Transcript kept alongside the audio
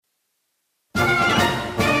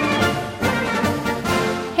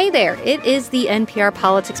there, it is the NPR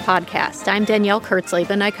Politics Podcast. I'm Danielle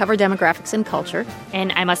Kurtzleben. I cover demographics and culture.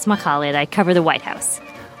 And I'm Asma Khalid. I cover the White House.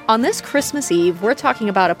 On this Christmas Eve, we're talking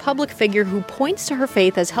about a public figure who points to her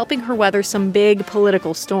faith as helping her weather some big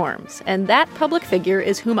political storms. And that public figure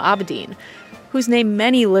is Huma Abedin, whose name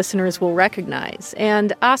many listeners will recognize.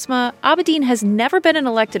 And Asma, Abedin has never been an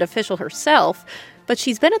elected official herself, but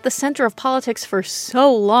she's been at the center of politics for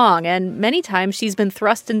so long, and many times she's been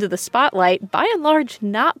thrust into the spotlight, by and large,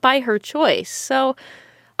 not by her choice. So,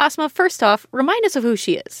 Asma, first off, remind us of who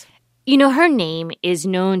she is. You know, her name is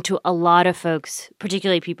known to a lot of folks,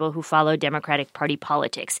 particularly people who follow Democratic Party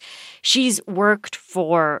politics. She's worked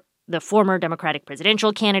for the former Democratic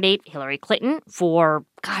presidential candidate, Hillary Clinton, for,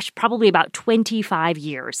 probably about 25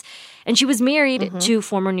 years. And she was married to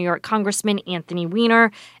former New York Congressman Anthony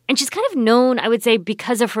Weiner. And she's kind of known, I would say,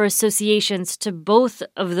 because of her associations to both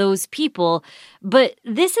of those people. But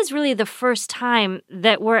this is really the first time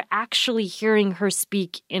that we're actually hearing her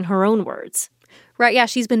speak in her own words. Right, yeah,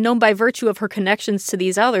 she's been known by virtue of her connections to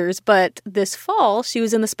these others, but this fall, she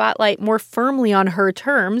was in the spotlight more firmly on her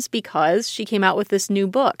terms because she came out with this new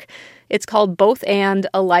book. It's called Both and: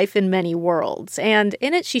 A Life in Many Worlds, and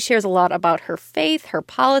in it she shares a lot about her faith, her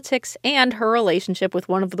politics, and her relationship with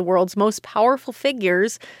one of the world's most powerful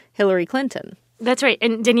figures, Hillary Clinton. That's right.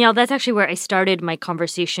 And Danielle, that's actually where I started my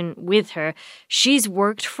conversation with her. She's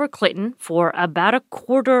worked for Clinton for about a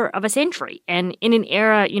quarter of a century. And in an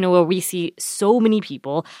era, where we see so many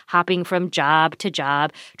people hopping from job to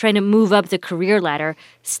job, trying to move up the career ladder,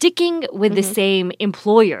 sticking with the same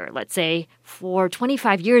employer, let's say, for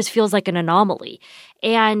 25 years feels like an anomaly.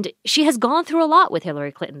 And she has gone through a lot with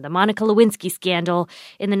Hillary Clinton, the Monica Lewinsky scandal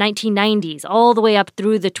in the 1990s, all the way up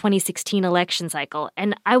through the 2016 election cycle.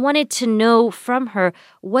 And I wanted to know from her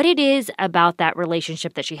what it is about that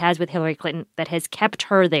relationship that she has with Hillary Clinton that has kept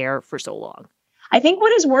her there for so long. I think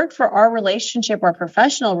what has worked for our relationship, our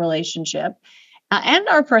professional relationship, and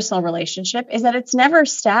our personal relationship is that it's never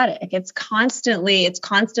static. It's constantly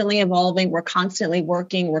evolving. We're constantly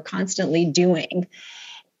working. We're constantly doing.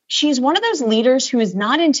 She's one of those leaders who is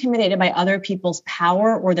not intimidated by other people's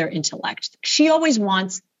power or their intellect. She always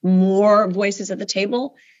wants more voices at the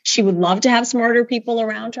table. She would love to have smarter people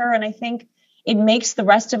around her. And I think it makes the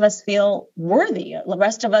rest of us feel worthy, the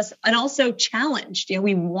rest of us, and also challenged.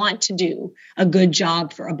 We want to do a good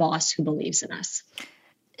job for a boss who believes in us.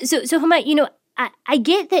 So Huma, I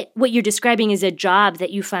get that what you're describing is a job that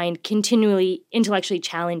you find continually intellectually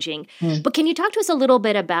challenging. But can you talk to us a little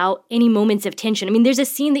bit about any moments of tension? I mean, there's a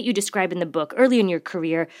scene that you describe in the book early in your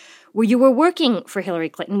career where you were working for Hillary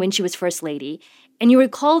Clinton when she was First Lady. And you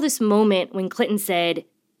recall this moment when Clinton said,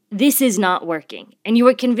 "This is not working." And you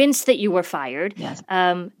were convinced that you were fired. Yes.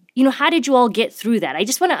 How did you all get through that? I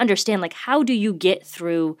just want to understand, how do you get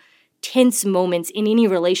through tense moments in any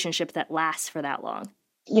relationship that lasts for that long?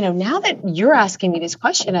 Now that you're asking me this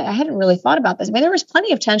question, I hadn't really thought about this. I mean, there was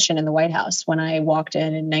plenty of tension in the White House when I walked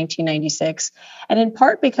in 1996. And in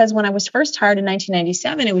part because when I was first hired in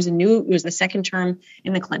 1997, it was the second term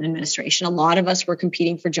in the Clinton administration. A lot of us were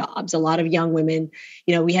competing for jobs. A lot of young women,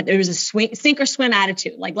 there was a sink or swim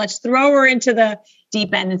attitude. Like, let's throw her into the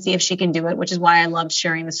deep end and see if she can do it, which is why I loved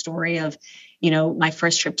sharing the story of, my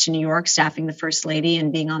first trip to New York, staffing the First Lady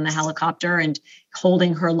and being on the helicopter and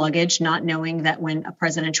holding her luggage, not knowing that when a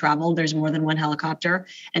president traveled, there's more than one helicopter.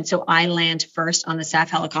 And so I land first on the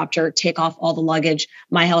staff helicopter, take off all the luggage.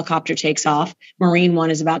 My helicopter takes off. Marine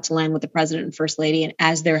One is about to land with the president and First Lady. And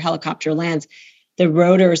as their helicopter lands, the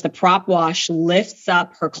rotors, the prop wash lifts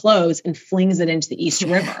up her clothes and flings it into the East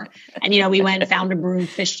River. And, we went and found a broom,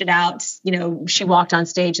 fished it out. She walked on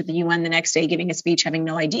stage at the UN the next day giving a speech, having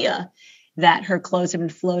no idea that her clothes have been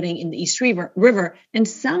floating in the East River. And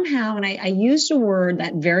somehow, and I used a word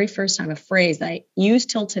that very first time, a phrase that I use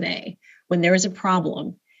till today when there is a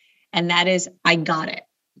problem, and that is, I got it.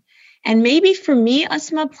 And maybe for me,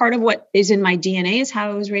 Asma, part of what is in my DNA is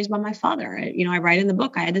how I was raised by my father. I write in the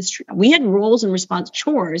book, we had roles and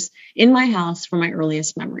chores in my house from my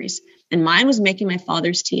earliest memories. And mine was making my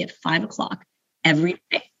father's tea at 5:00 every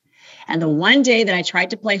day. And the one day that I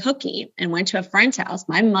tried to play hooky and went to a friend's house,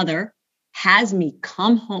 my mother has me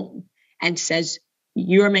come home and says,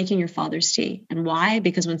 "You are making your father's tea." And why?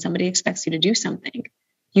 Because when somebody expects you to do something,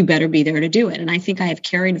 you better be there to do it. And I think I have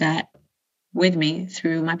carried that with me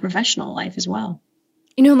through my professional life as well.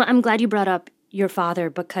 I'm glad you brought up your father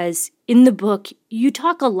because in the book, you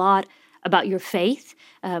talk a lot about your faith,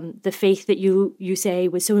 the faith that you say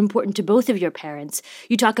was so important to both of your parents.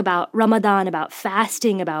 You talk about Ramadan, about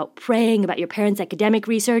fasting, about praying, about your parents' academic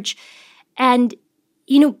research. And,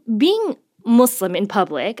 being Muslim in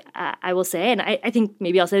public, I will say, and I think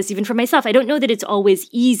maybe I'll say this even for myself, I don't know that it's always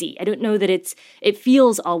easy. I don't know that it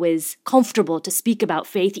feels always comfortable to speak about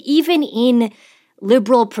faith. Even in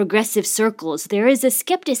liberal progressive circles, there is a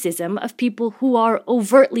skepticism of people who are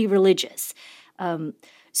overtly religious.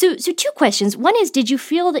 So two questions. One is, did you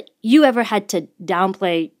feel that you ever had to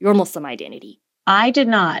downplay your Muslim identity? I did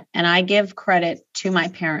not. And I give credit to my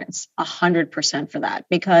parents 100% for that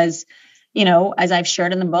because, as I've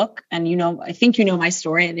shared in the book, and I think my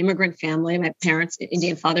story, an immigrant family, my parents,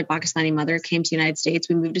 Indian father, Pakistani mother, came to the United States.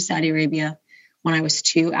 We moved to Saudi Arabia when I was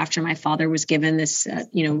 2 after my father was given this,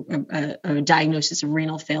 a diagnosis of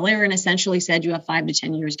renal failure and essentially said, you have 5 to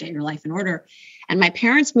 10 years, get your life in order. And my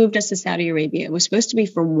parents moved us to Saudi Arabia. It was supposed to be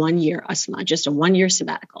for 1 year, Asma, just a 1 year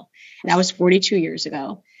sabbatical. That was 42 years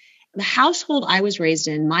ago. The household I was raised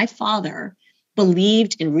in, my father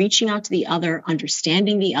believed in reaching out to the other,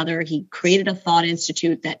 understanding the other. He created a thought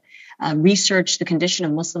institute that researched the condition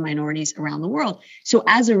of Muslim minorities around the world. So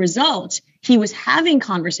as a result, he was having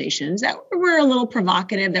conversations that were a little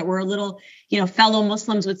provocative, that were a little, fellow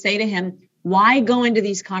Muslims would say to him, why go into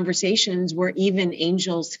these conversations where even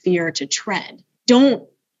angels fear to tread? Don't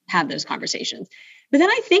have those conversations. But then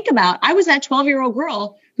I think about, I was that 12-year-old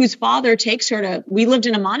girl whose father takes her to, we lived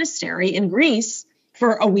in a monastery in Greece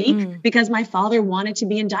for a week because my father wanted to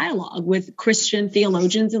be in dialogue with Christian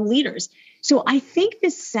theologians and leaders. So I think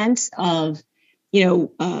this sense of,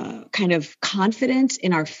 kind of confidence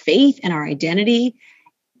in our faith and our identity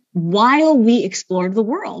while we explored the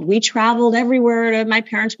world. We traveled everywhere. My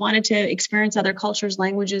parents wanted to experience other cultures,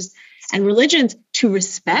 languages, and religions to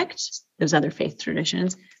respect those other faith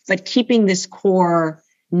traditions, but keeping this core,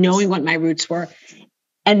 knowing what my roots were.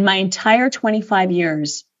 And my entire 25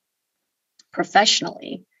 years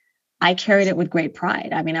professionally, I carried it with great pride.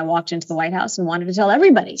 I mean, I walked into the White House and wanted to tell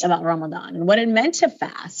everybody about Ramadan and what it meant to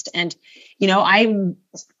fast. And,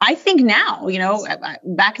 I think now,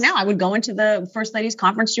 back now, I would go into the First Lady's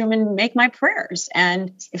conference room and make my prayers.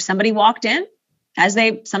 And if somebody walked in, as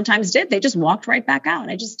they sometimes did, they just walked right back out.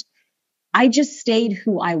 I just stayed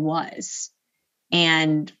who I was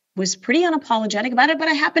and was pretty unapologetic about it. But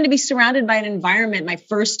I happened to be surrounded by an environment, my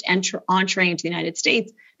first entree into the United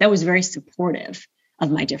States, that was very supportive of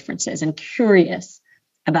my differences and curious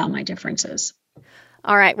about my differences.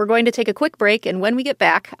 All right, we're going to take a quick break, and when we get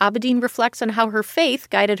back, Abedin reflects on how her faith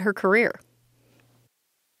guided her career.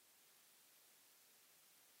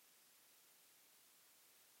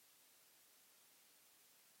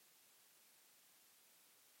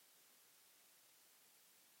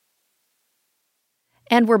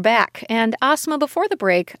 And we're back. And Asma, before the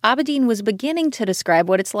break, Abedin was beginning to describe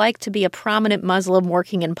what it's like to be a prominent Muslim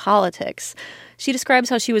working in politics. She describes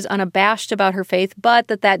how she was unabashed about her faith, but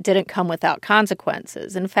that didn't come without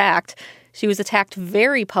consequences. In fact, she was attacked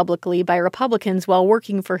very publicly by Republicans while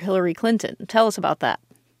working for Hillary Clinton. Tell us about that.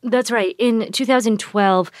 That's right. In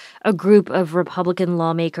 2012, a group of Republican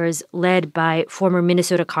lawmakers led by former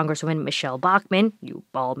Minnesota Congresswoman Michelle Bachmann, you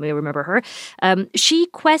all may remember her, she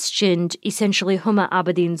questioned essentially Huma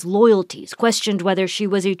Abedin's loyalties, questioned whether she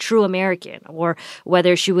was a true American or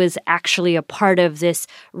whether she was actually a part of this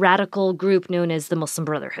radical group known as the Muslim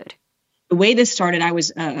Brotherhood. The way this started, I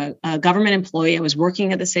was a government employee. I was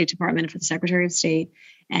working at the State Department for the Secretary of State,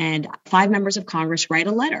 and 5 members of Congress write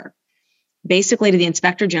a letter basically to the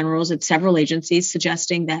inspector generals at several agencies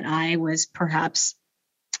suggesting that I was perhaps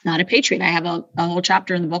not a patriot. I have a whole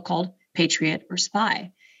chapter in the book called Patriot or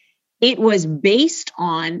Spy. It was based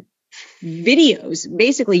on videos,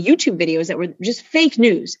 basically YouTube videos that were just fake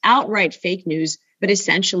news, outright fake news, but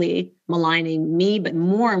essentially maligning me, but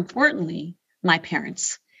more importantly, my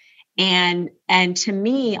parents. And to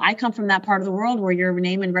me, I come from that part of the world where your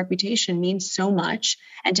name and reputation means so much.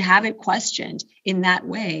 And to have it questioned in that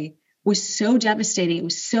way was so devastating. It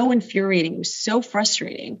was so infuriating. It was so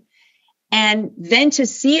frustrating. And then to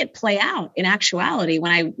see it play out in actuality,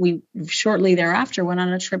 when we shortly thereafter went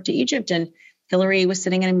on a trip to Egypt, and Hillary was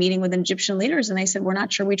sitting in a meeting with Egyptian leaders, and they said, we're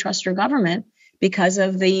not sure we trust your government because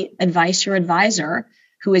of the advice your advisor,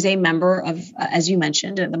 who is a member of, as you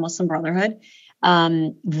mentioned, the Muslim Brotherhood,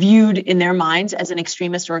 viewed in their minds as an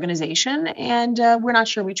extremist organization. And we're not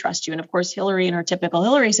sure we trust you. And of course, Hillary, in her typical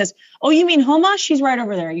Hillary, says, oh, you mean Huma? She's right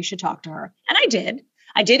over there. You should talk to her. And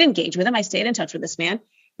I did engage with him. I stayed in touch with this man,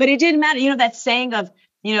 but it didn't matter. That saying of,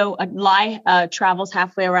 a lie travels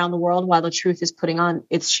halfway around the world while the truth is putting on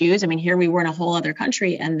its shoes. I mean, here we were in a whole other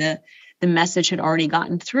country, and the message had already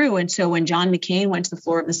gotten through. And so when John McCain went to the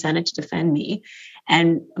floor of the Senate to defend me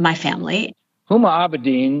and my family, Huma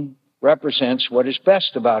Abedin represents what is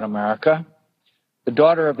best about America, the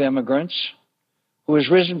daughter of immigrants who has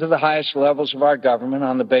risen to the highest levels of our government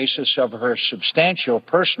on the basis of her substantial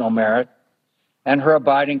personal merit and her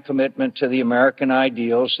abiding commitment to the American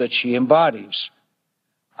ideals that she embodies.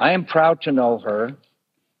 I am proud to know her,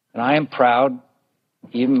 and I am proud,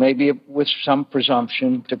 even maybe with some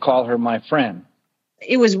presumption, to call her my friend.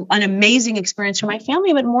 It was an amazing experience for my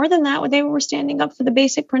family, but more than that, they were standing up for the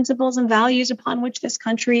basic principles and values upon which this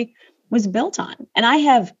country was built on. And I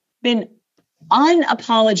have been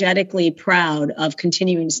unapologetically proud of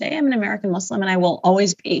continuing to say I'm an American Muslim, and I will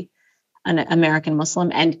always be an American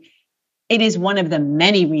Muslim. And it is one of the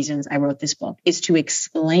many reasons I wrote this book, is to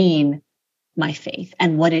explain my faith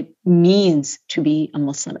and what it means to be a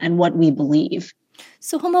Muslim and what we believe.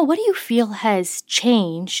 So, Huma, what do you feel has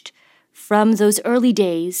changed from those early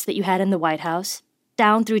days that you had in the White House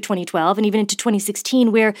down through 2012 and even into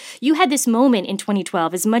 2016, where you had this moment in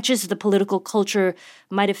 2012, as much as the political culture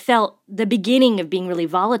might have felt the beginning of being really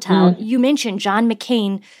volatile, you mentioned John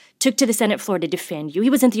McCain took to the Senate floor to defend you. He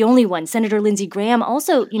wasn't the only one. Senator Lindsey Graham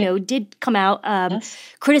also, did come out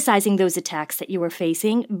criticizing those attacks that you were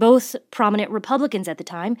facing, both prominent Republicans at the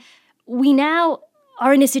time. We now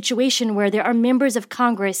are in a situation where there are members of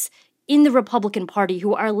Congress in the Republican Party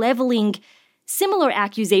who are leveling similar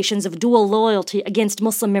accusations of dual loyalty against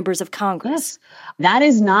Muslim members of Congress. Yes. That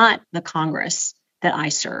is not the Congress that I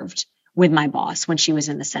served with my boss when she was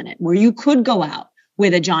in the Senate, where you could go out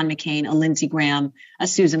with a John McCain, a Lindsey Graham, a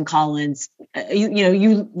Susan Collins.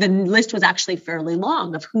 The list was actually fairly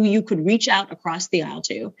long of who you could reach out across the aisle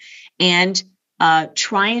to and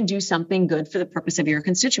try and do something good for the purpose of your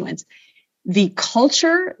constituents. The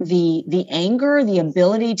culture, the anger, the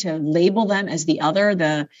ability to label them as the other,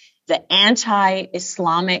 the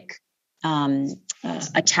anti-Islamic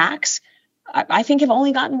attacks, I think have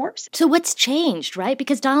only gotten worse. So what's changed, right?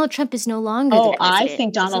 Because Donald Trump is no longer the president. I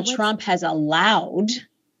think Donald Trump has allowed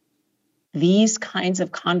these kinds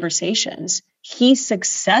of conversations. He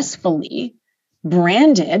successfully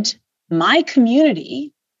branded my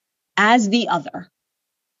community as the other.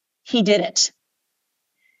 He did it.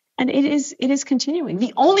 And it is continuing. By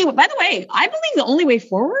the way, I believe the only way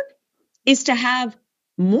forward is to have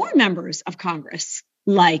more members of Congress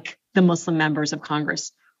like the Muslim members of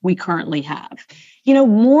Congress we currently have.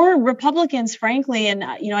 More Republicans, frankly, and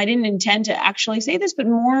I didn't intend to actually say this, but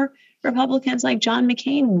more Republicans like John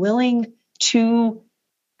McCain willing to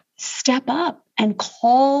step up and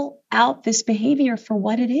call out this behavior for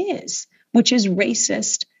what it is, which is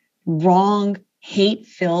racist, wrong,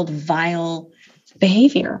 hate-filled, vile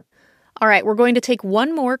behavior. All right, we're going to take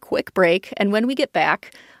one more quick break, and when we get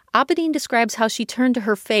back, Abedin describes how she turned to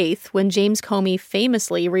her faith when James Comey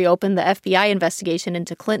famously reopened the FBI investigation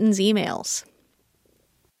into Clinton's emails.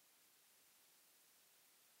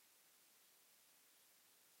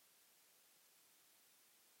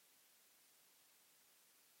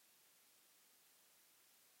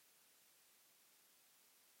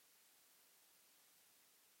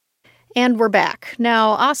 And we're back.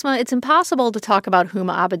 Now, Asma, it's impossible to talk about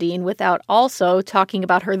Huma Abedin without also talking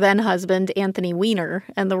about her then-husband, Anthony Weiner,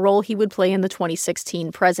 and the role he would play in the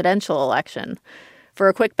 2016 presidential election. For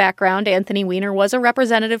a quick background, Anthony Weiner was a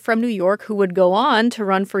representative from New York who would go on to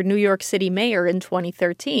run for New York City mayor in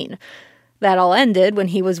 2013. That all ended when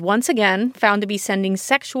he was once again found to be sending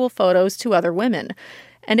sexual photos to other women.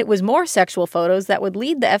 And it was more sexual photos that would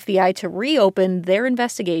lead the FBI to reopen their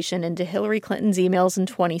investigation into Hillary Clinton's emails in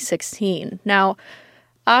 2016. Now,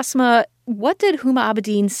 Asma, what did Huma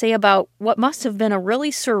Abedin say about what must have been a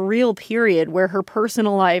really surreal period where her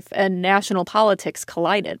personal life and national politics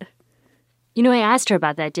collided? I asked her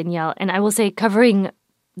about that, Danielle, and I will say, covering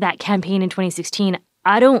that campaign in 2016,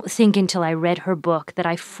 I don't think until I read her book that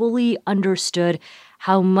I fully understood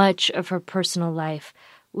how much of her personal life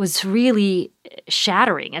was really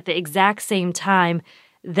shattering at the exact same time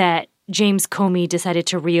that James Comey decided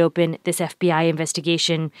to reopen this FBI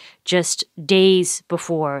investigation just days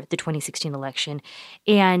before the 2016 election.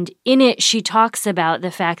 And in it, she talks about the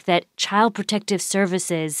fact that Child Protective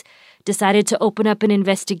Services decided to open up an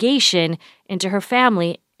investigation into her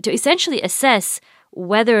family to essentially assess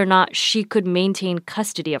whether or not she could maintain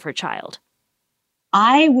custody of her child.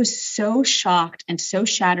 I was so shocked and so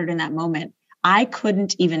shattered in that moment. I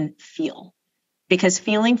couldn't even feel, because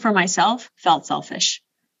feeling for myself felt selfish.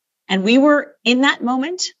 And we were in that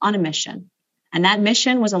moment on a mission. And that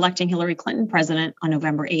mission was electing Hillary Clinton president on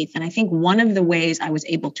November 8th. And I think one of the ways I was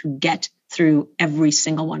able to get through every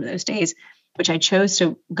single one of those days, which I chose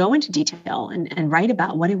to go into detail and write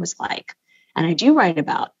about what it was like. And I do write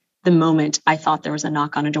about the moment I thought there was a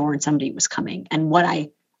knock on a door and somebody was coming, and what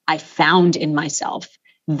I found in myself,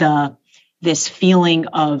 this feeling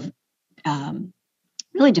of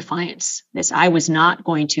really defiance. This, I was not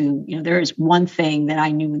going to, there is one thing that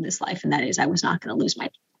I knew in this life, and that is I was not going to lose my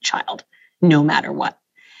child, no matter what.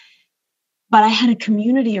 But I had a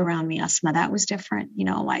community around me, Asma, that was different.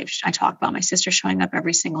 I talk about my sister showing up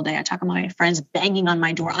every single day. I talk about my friends banging on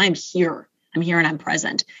my door. I'm here and I'm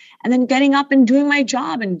present. And then getting up and doing my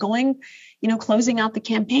job and going, closing out the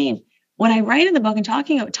campaign. When I write in the book and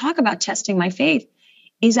talk about testing my faith,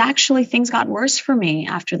 is actually things got worse for me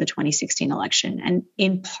after the 2016 election. And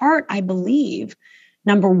in part, I believe,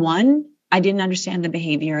 number one, I didn't understand the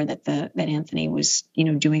behavior that Anthony was,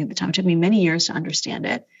 doing at the time. It took me many years to understand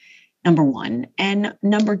it, number one. And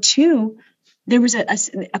number two, there was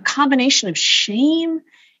a combination of shame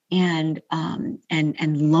and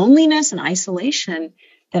loneliness and isolation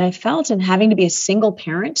that I felt in having to be a single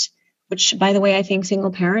parent, which, by the way, I think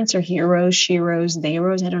single parents are heroes, sheroes,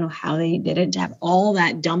 theyrose. I don't know how they did it, to have all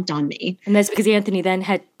that dumped on me. And that's because Anthony then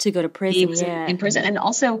had to go to prison. He was in prison. And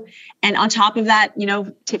on top of that,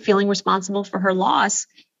 feeling responsible for her loss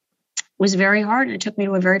was very hard. And it took me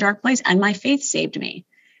to a very dark place. And my faith saved me,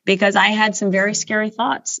 because I had some very scary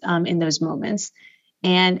thoughts in those moments.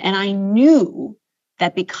 And I knew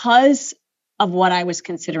that because of what I was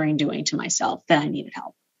considering doing to myself, that I needed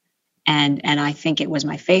help. And I think it was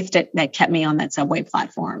my faith that kept me on that subway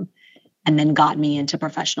platform and then got me into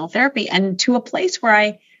professional therapy and to a place where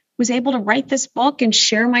I was able to write this book and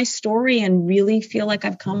share my story and really feel like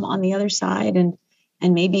I've come on the other side and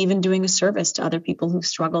maybe even doing a service to other people who've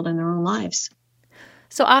struggled in their own lives.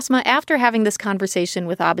 So, Asma, after having this conversation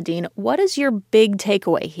with Abedin, what is your big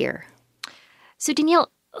takeaway here? So,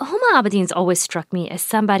 Danielle, Huma Abedin's always struck me as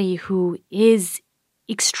somebody who is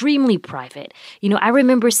extremely private. I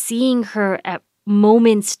remember seeing her at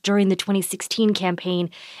moments during the 2016 campaign,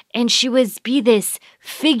 and she would be this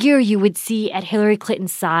figure you would see at Hillary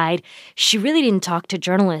Clinton's side. She really didn't talk to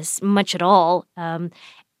journalists much at all.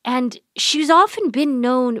 And she's often been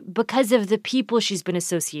known because of the people she's been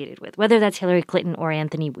associated with, whether that's Hillary Clinton or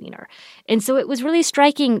Anthony Weiner. And so it was really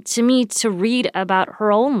striking to me to read about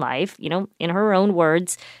her own life, in her own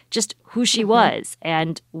words, just who she was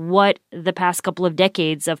and what the past couple of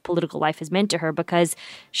decades of political life has meant to her, because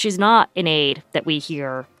she's not an aide that we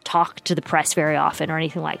hear talk to the press very often or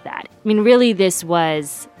anything like that. I mean, really, this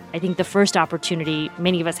was, I think, the first opportunity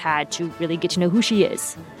many of us had to really get to know who she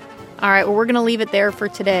is. All right, well, we're going to leave it there for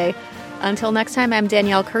today. Until next time, I'm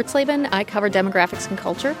Danielle Kurtzleben. I cover demographics and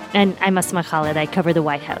culture. And I'm Asma Khalid. I cover the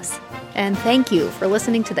White House. And thank you for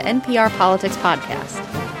listening to the NPR Politics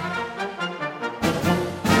Podcast.